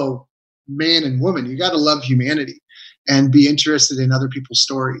fellow man and woman. You got to love humanity and be interested in other people's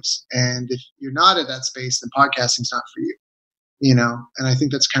stories. And if you're not at that space, then podcasting's not for you, and I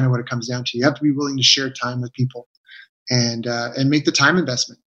think that's kind of what it comes down to. You have to be willing to share time with people and make the time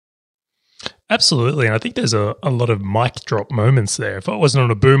investment. Absolutely. And I think there's a lot of mic drop moments there. If I wasn't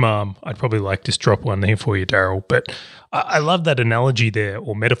on a boom arm, I'd probably like just drop one there for you, Daryl. But I love that analogy there,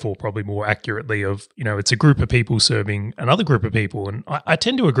 or metaphor probably more accurately, of, it's a group of people serving another group of people. And I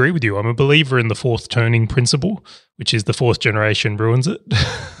tend to agree with you. I'm a believer in the fourth turning principle, which is the fourth generation ruins it,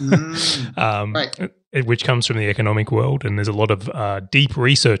 right. Which comes from the economic world. And there's a lot of deep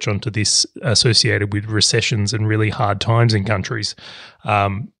research onto this associated with recessions and really hard times in countries.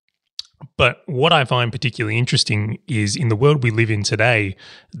 But what I find particularly interesting is in the world we live in today,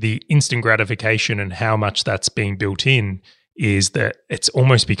 the instant gratification and how much that's being built in is that it's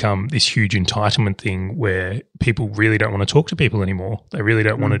almost become this huge entitlement thing where people really don't want to talk to people anymore. They really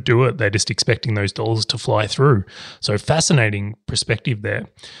don't want to do it. They're just expecting those dollars to fly through. So fascinating perspective there.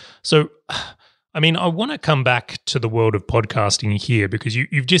 So, I mean, I want to come back to the world of podcasting here because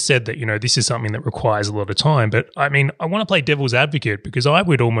you've just said that, this is something that requires a lot of time. But I mean, I want to play devil's advocate because I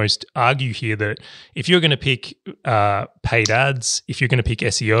would almost argue here that if you're going to pick paid ads, if you're going to pick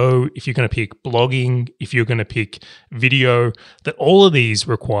SEO, if you're going to pick blogging, if you're going to pick video, that all of these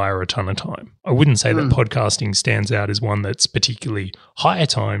require a ton of time. I wouldn't say that podcasting stands out as one that's particularly higher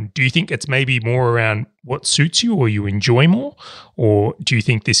time. Do you think it's maybe more around what suits you or you enjoy more? Or do you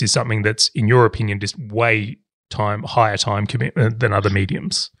think this is something that's, in your opinion, just way higher time commitment than other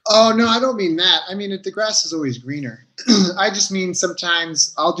mediums? Oh, no, I don't mean that. I mean, the grass is always greener. I just mean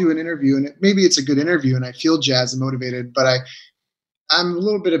sometimes I'll do an interview and maybe it's a good interview and I feel jazzed and motivated, but I'm a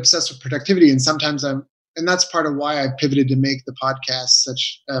little bit obsessed with productivity. And sometimes and that's part of why I pivoted to make the podcast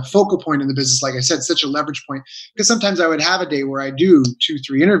such a focal point in the business. Like I said, such a leverage point, because sometimes I would have a day where I do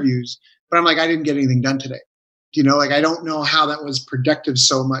 2-3 interviews, but I'm like, I didn't get anything done today. Like I don't know how that was productive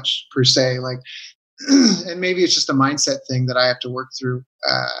so much per se. Like, and maybe it's just a mindset thing that I have to work through.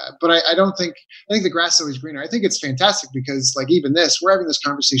 But I think the grass is always greener. I think it's fantastic because like even we're having this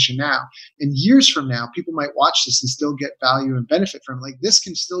conversation now, and years from now, people might watch this and still get value and benefit from it. Like this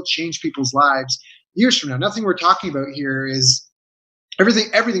can still change people's lives years from now. Nothing we're talking about here is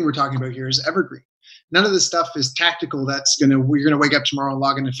everything we're talking about here is evergreen. None of this stuff is tactical. We're gonna wake up tomorrow and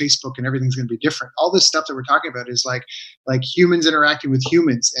log into Facebook and everything's gonna be different. All this stuff that we're talking about is like humans interacting with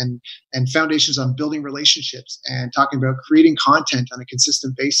humans and foundations on building relationships and talking about creating content on a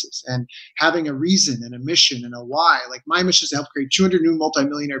consistent basis and having a reason and a mission and a why. Like my mission is to help create 200 new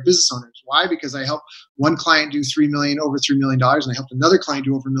multimillionaire business owners. Why? Because I helped one client do over $3 million, and I helped another client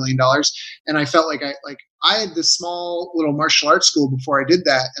do over $1 million. And I felt like I had this small little martial arts school before I did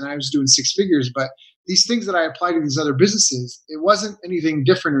that, and I was doing 6 figures, but these things that I apply to these other businesses, it wasn't anything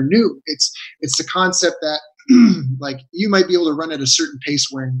different or new. It's the concept that like you might be able to run at a certain pace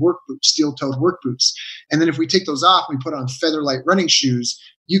wearing work boots, steel-toed work boots. And then if we take those off and we put on featherlight running shoes,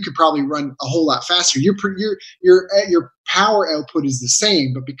 you could probably run a whole lot faster. Your power output is the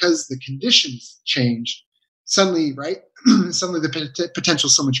same, but because the conditions change, suddenly, right? Suddenly the potential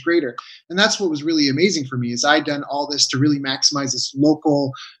is so much greater. And that's what was really amazing for me is I'd done all this to really maximize this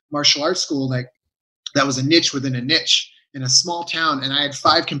local martial arts school. Like that was a niche within a niche in a small town. And I had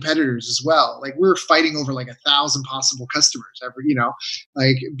 5 competitors as well. Like we were fighting over like 1,000 possible customers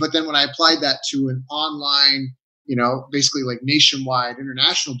but then when I applied that to an online, basically like nationwide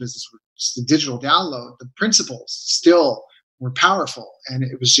international business with just the digital download, the principles still were powerful. And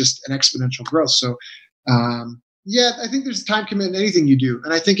it was just an exponential growth. So, I think there's a time commitment in anything you do.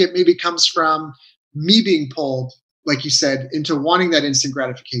 And I think it maybe comes from me being pulled, like you said, into wanting that instant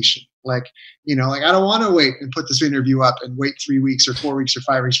gratification. Like I don't want to wait and put this interview up and wait 3 weeks or 4 weeks or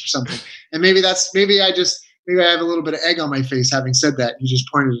 5 weeks for something. And maybe I have a little bit of egg on my face having said that. You just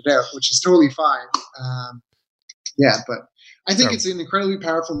pointed it out, which is totally fine. But I think it's an incredibly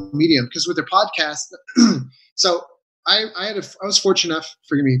powerful medium because with their podcast, so I was fortunate enough,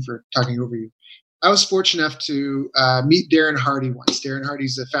 forgive me for talking over you. I was fortunate enough to meet Darren Hardy once. Darren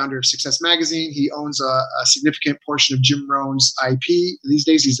Hardy's the founder of Success Magazine. He owns a significant portion of Jim Rohn's IP. These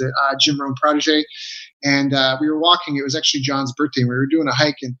days, he's a Jim Rohn protege. And we were walking. It was actually John's birthday. And we were doing a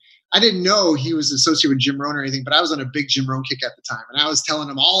hike. And I didn't know he was associated with Jim Rohn or anything, but I was on a big Jim Rohn kick at the time, and I was telling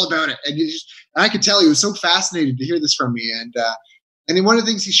him all about it. And I could tell he was so fascinated to hear this from me. And then one of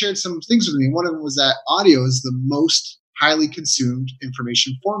the things he shared some things with me. One of them was that audio is the most highly consumed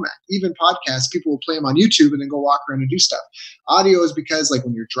information format. Even podcasts, people will play them on YouTube and then go walk around and do stuff. Audio is because, like,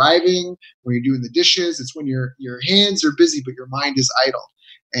 when you're driving, when you're doing the dishes, it's when your hands are busy but your mind is idle.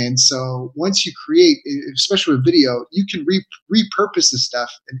 And so once you create, especially with video, you can repurpose this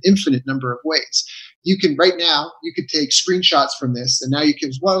stuff an infinite number of ways. You can, right now, you could take screenshots from this, and now you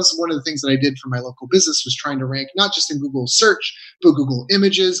can, well, one of the things that I did for my local business was trying to rank not just in Google search, but Google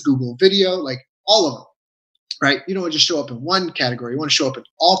Images, Google Video, like all of them. Right? You don't want to just show up in one category. You want to show up in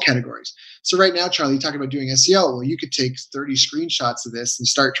all categories. So right now, Charlie, you're talking about doing SEO. Well, you could take 30 screenshots of this and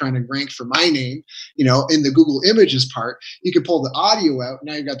start trying to rank for my name, in the Google Images part. You could pull the audio out.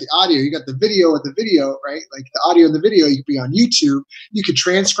 Now you got the audio. You got the video with the video, right? Like the audio and the video, you could be on YouTube. You could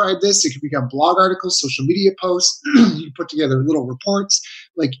transcribe this. It could become blog articles, social media posts. You could put together little reports.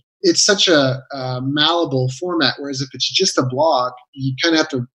 Like, it's such a malleable format, whereas if it's just a blog, you kind of have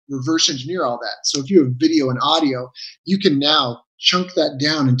to reverse engineer all that. So if you have video and audio, you can now chunk that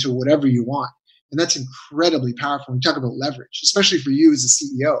down into whatever you want. And that's incredibly powerful. When we talk about leverage, especially for you as a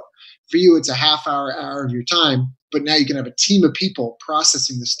CEO. For you, it's a half hour of your time, but now you can have a team of people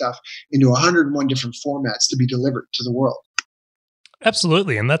processing this stuff into 101 different formats to be delivered to the world.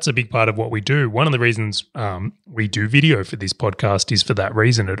 Absolutely. And that's a big part of what we do. One of the reasons we do video for this podcast is for that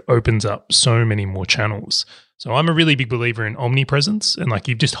reason. It opens up so many more channels. So I'm a really big believer in omnipresence, and like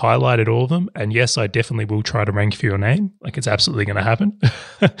you've just highlighted all of them. And yes, I definitely will try to rank for your name. Like, it's absolutely going to happen.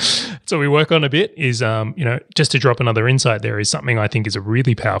 So we work on a bit is, just to drop another insight there, is something I think is a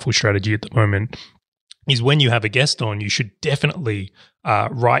really powerful strategy at the moment, is when you have a guest on, you should definitely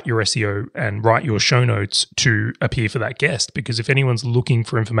write your SEO and write your show notes to appear for that guest. Because if anyone's looking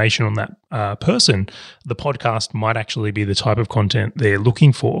for information on that person, the podcast might actually be the type of content they're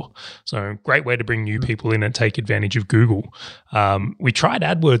looking for. So great way to bring new people in and take advantage of Google. We tried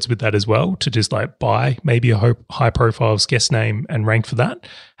AdWords with that as well, to just like buy maybe a high profile guest name and rank for that.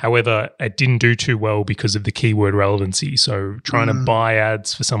 However, it didn't do too well because of the keyword relevancy. So trying to buy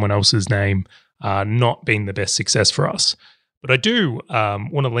ads for someone else's name not being the best success for us. But I do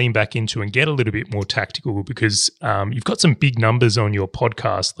want to lean back into and get a little bit more tactical, because you've got some big numbers on your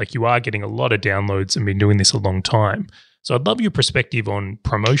podcast. Like, you are getting a lot of downloads and been doing this a long time. So I'd love your perspective on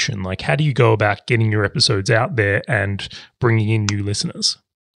promotion. Like, how do you go about getting your episodes out there and bringing in new listeners?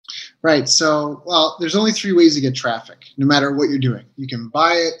 Right. So, well, there's only 3 ways to get traffic, no matter what you're doing. You can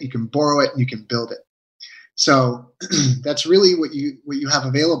buy it, you can borrow it, and you can build it. So that's really what you have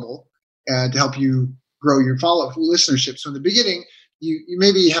available to help you grow your follow-up listenership. So in the beginning, you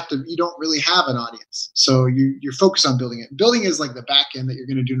don't really have an audience. So you're focused on building it. Building is like the back end that you're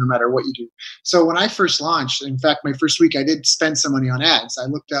going to do no matter what you do. So when I first launched, in fact, my first week, I did spend some money on ads. I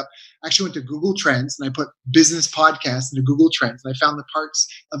actually went to Google Trends and I put business podcast into Google Trends. And I found the parts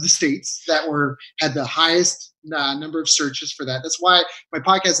of the states that had the highest number of searches for that. That's why my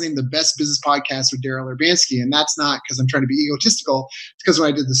podcast is named The Best Business Podcast with Daryl Urbanski. And that's not because I'm trying to be egotistical. It's because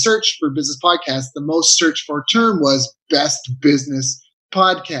when I did the search for business podcast, the most searched for term was best business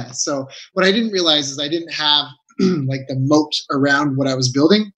podcast. So what I didn't realize is I didn't have like the moat around what I was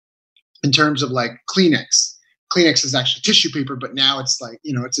building in terms of like Kleenex. Kleenex is actually tissue paper, but now it's like,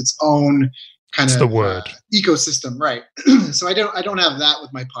 it's its own kind of the word ecosystem, right? So I don't have that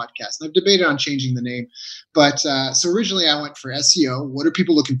with my podcast. And I've debated on changing the name, but so originally I went for SEO. What are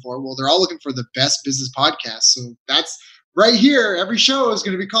people looking for? Well, they're all looking for the best business podcast. So that's right here. Every show is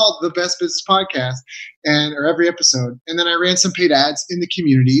going to be called The Best Business Podcast, or every episode. And then I ran some paid ads in the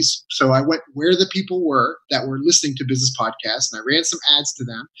communities. So I went where the people were that were listening to business podcasts, and I ran some ads to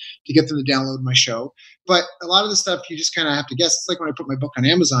them to get them to download my show. But a lot of the stuff you just kind of have to guess. It's like when I put my book on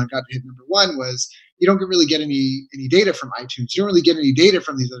Amazon, got to hit number 1, was you don't really get any data from iTunes. You don't really get any data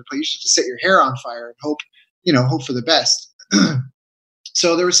from these other places. You just have to set your hair on fire and hope for the best.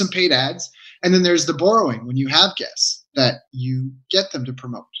 So there were some paid ads. And then there's the borrowing, when you have guests that you get them to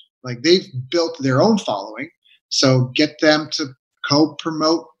promote. Like, they've built their own following, so get them to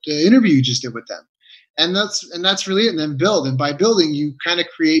co-promote the interview you just did with them. And that's really it. And then build. And by building, you kind of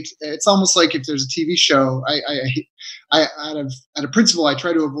create. It's almost like if there's a TV show. I out of principle, I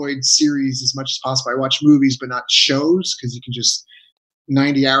try to avoid series as much as possible. I watch movies, but not shows, because you can just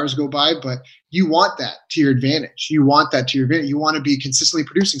 90 hours go by. But you want that to your advantage. You want to be consistently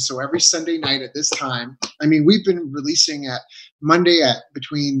producing. So every Sunday night at this time, I mean, we've been releasing at Monday at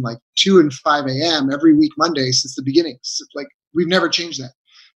between like 2 and 5 a.m. every week, Monday, since the beginning. So, like, we've never changed that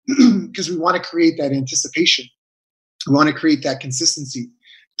because we want to create that anticipation. We want to create that consistency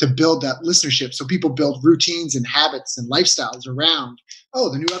to build that listenership. So people build routines and habits and lifestyles around,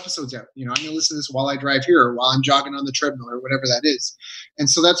 oh, the new episode's out. I'm going to listen to this while I drive here or while I'm jogging on the treadmill or whatever that is. And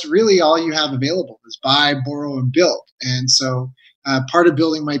so that's really all you have available is buy, borrow, and build. And so part of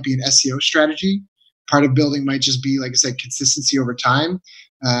building might be an SEO strategy. Part of building might just be, like I said, consistency over time.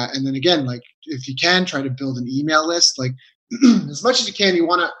 And then again, like if you can try to build an email list, like as much as you can, you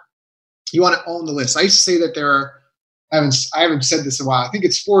want to own the list. I used to say that there are, I haven't said this in a while. I think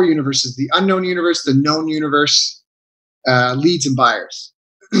it's 4 universes: the unknown universe, the known universe, leads, and buyers.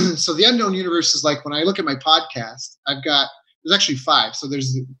 So the unknown universe is like when I look at my podcast, there's actually 5. So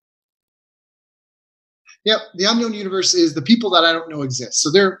there's the unknown universe is the people that I don't know exist. So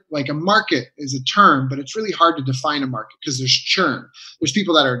they're like, a market is a term, but it's really hard to define a market because there's churn. There's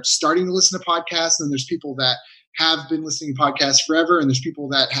people that are starting to listen to podcasts, and there's people that have been listening to podcasts forever, and there's people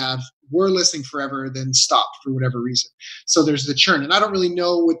that were listening forever, then stopped for whatever reason. So there's the churn, and I don't really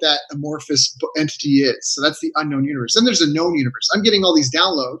know what that amorphous entity is. So that's the unknown universe. Then there's a known universe. I'm getting all these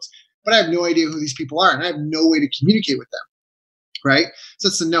downloads, but I have no idea who these people are, and I have no way to communicate with them, right? So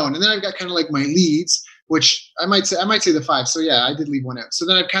it's the known. And then I've got kind of like my leads, which I might say the 5. So yeah, I did leave one out. So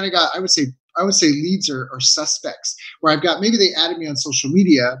then I've kind of got, I would say leads are suspects, where I've got, maybe they added me on social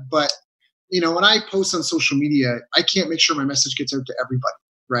media, but when I post on social media, I can't make sure my message gets out to everybody,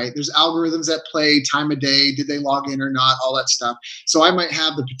 right? There's algorithms that play, time of day, did they log in or not, all that stuff. So I might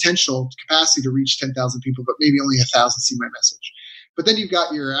have the capacity to reach 10,000 people, but maybe only 1,000 see my message. But then you've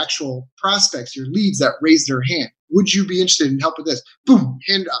got your actual prospects, your leads that raise their hand. Would you be interested in help with this? Boom,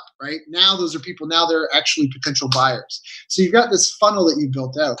 hand up, right? Now those are people, now they're actually potential buyers. So you've got this funnel that you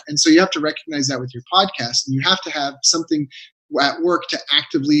built out. And so you have to recognize that with your podcast, and you have to have something at work to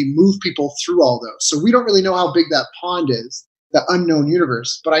actively move people through all those. So we don't really know how big that pond is, the unknown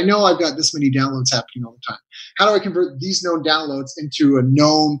universe, but I know I've got this many downloads happening all the time. How do I convert these known downloads into a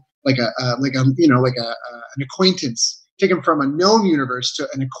known, an acquaintance? Take them from a known universe to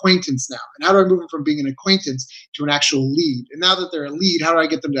an acquaintance now. And how do I move them from being an acquaintance to an actual lead? And now that they're a lead, how do I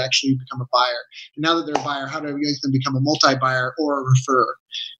get them to actually become a buyer? And now that they're a buyer, how do I get them to become a multi-buyer or a referrer?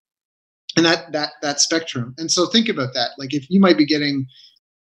 And that spectrum. And so think about that. Like if you might be getting,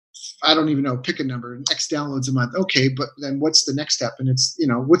 I don't even know, pick a number, X downloads a month. Okay, but then what's the next step? And it's,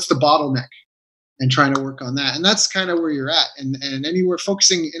 what's the bottleneck? And trying to work on that. And that's kind of where you're at. And anywhere,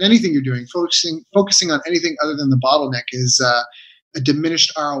 focusing in anything you're doing, focusing on anything other than the bottleneck is a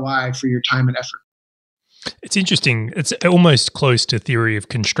diminished ROI for your time and effort. It's interesting. It's almost close to theory of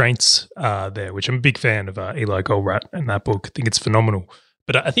constraints there, which I'm a big fan of Eli Goldratt and that book. I think it's phenomenal.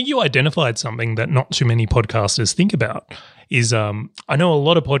 But I think you identified something that not too many podcasters think about is I know a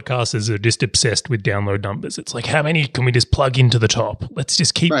lot of podcasters are just obsessed with download numbers. It's like, how many can we just plug into the top? Let's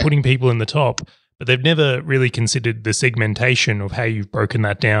just keep putting people in the top. But they've never really considered the segmentation of how you've broken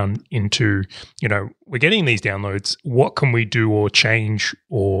that down into, we're getting these downloads. What can we do or change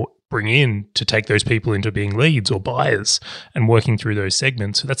or bring in to take those people into being leads or buyers and working through those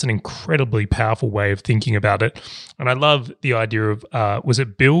segments? So that's an incredibly powerful way of thinking about it. And I love the idea of, was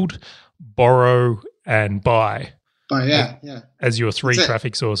it build, borrow, and buy? Yeah. As your 3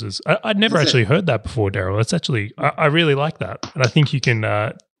 traffic sources. I'd never actually heard that before, Daryl. It's actually, I really like that. And I think you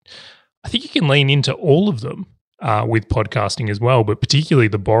can lean into all of them with podcasting as well, but particularly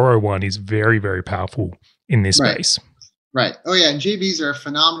the borrow one is very, very powerful in this space. Right. Oh, yeah. And JVs are a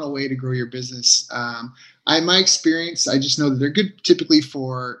phenomenal way to grow your business. In my experience, I just know that they're good typically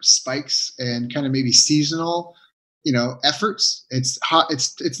for spikes and kind of maybe seasonal, efforts. It's not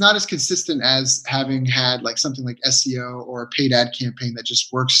as consistent as having had like something like SEO or a paid ad campaign that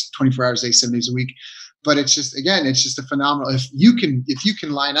just works 24 hours a day, 7 days a week. But it's just a phenomenal, if you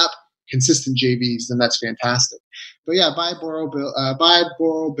can line up consistent JVs, then that's fantastic. But yeah, buy, borrow,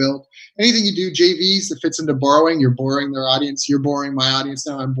 build. Anything you do, JVs that fits into borrowing, you're borrowing their audience. You're borrowing my audience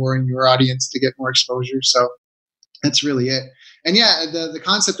now. I'm borrowing your audience to get more exposure. So that's really it. And yeah, the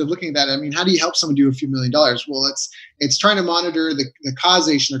concept of looking at that, I mean, how do you help someone do a few $1 million? Well, it's trying to monitor the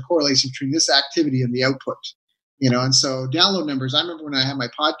causation or correlation between this activity and the output. And so download numbers. I remember when I had my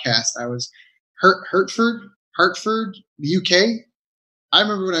podcast, I was Hartford, the UK. I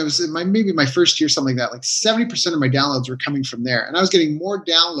remember when I was in maybe my first year, something like that, like 70% of my downloads were coming from there. And I was getting more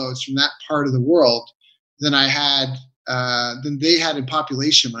downloads from that part of the world than I had, than they had in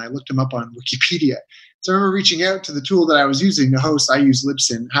population when I looked them up on Wikipedia. So I remember reaching out to the tool that I was using to host. I use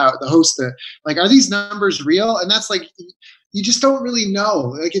Libsyn, are these numbers real? And that's like, you just don't really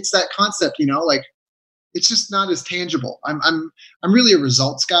know. Like, it's that concept, like, it's just not as tangible. I'm really a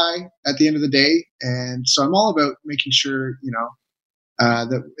results guy at the end of the day. And so I'm all about making sure,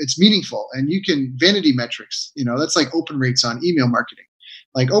 that it's meaningful. And you can vanity metrics, that's like open rates on email marketing.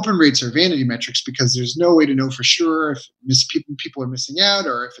 like open rates are vanity metrics because there's no way to know for sure if people are missing out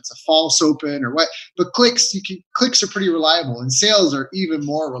or if it's a false open or what. But clicks are pretty reliable, and sales are even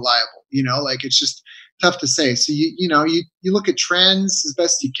more reliable. Like it's just tough to say. So you look at trends as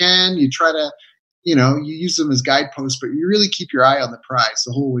best you can. You try to you use them as guideposts, but you really keep your eye on the prize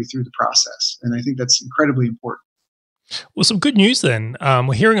the whole way through the process. And I think that's incredibly important. Well, some good news then.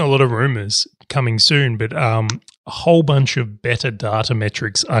 We're hearing a lot of rumors coming soon, but a whole bunch of better data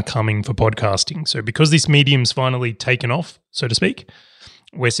metrics are coming for podcasting. So because this medium's finally taken off, so to speak,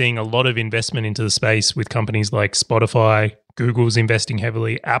 we're seeing a lot of investment into the space with companies like Spotify, Google's investing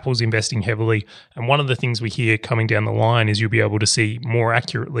heavily, Apple's investing heavily. And one of the things we hear coming down the line is you'll be able to see more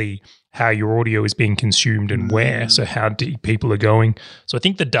accurately how your audio is being consumed and where, so how deep people are going. So I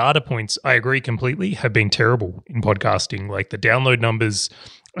think the data points, I agree completely, have been terrible in podcasting. Like the download numbers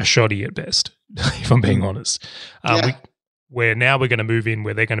are shoddy at best, if I'm being honest. We're going to move in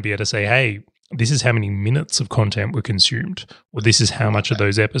where they're going to be able to say, hey, this is how many minutes of content were consumed, or this is how much of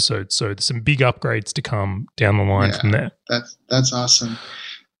those episodes. So there's some big upgrades to come down the line from there. That's awesome.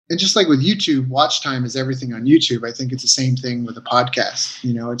 And just like with YouTube, watch time is everything on YouTube. I think it's the same thing with a podcast.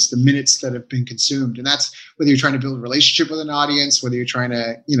 It's the minutes that have been consumed. And that's whether you're trying to build a relationship with an audience, whether you're trying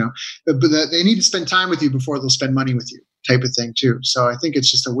to, but they need to spend time with you before they'll spend money with you type of thing too. So I think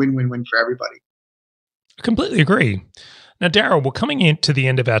it's just a win-win-win for everybody. I completely agree. Now, Daryl, we're coming into the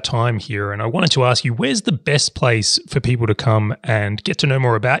end of our time here, and I wanted to ask you, where's the best place for people to come and get to know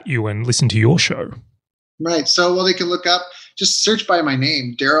more about you and listen to your show? Right. So, they can look up, just search by my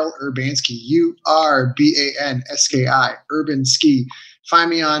name, Daryl Urbanski, Urbanski, Urbanski.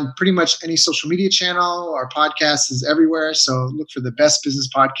 Find me on pretty much any social media channel. Our podcast is everywhere. So look for the Best Business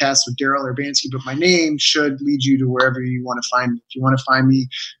Podcast with Daryl Urbanski. But my name should lead you to wherever you want to find me. If you want to find me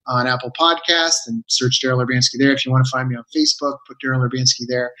on Apple Podcasts, and search Daryl Urbanski there. If you want to find me on Facebook, put Daryl Urbanski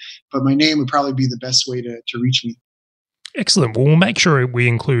there. But my name would probably be the best way to reach me. Excellent. Well, we'll make sure we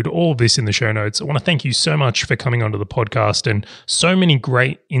include all of this in the show notes. I want to thank you so much for coming onto the podcast and so many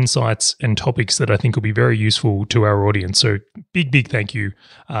great insights and topics that I think will be very useful to our audience. So big thank you.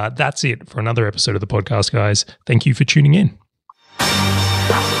 That's it for another episode of the podcast, guys. Thank you for tuning in.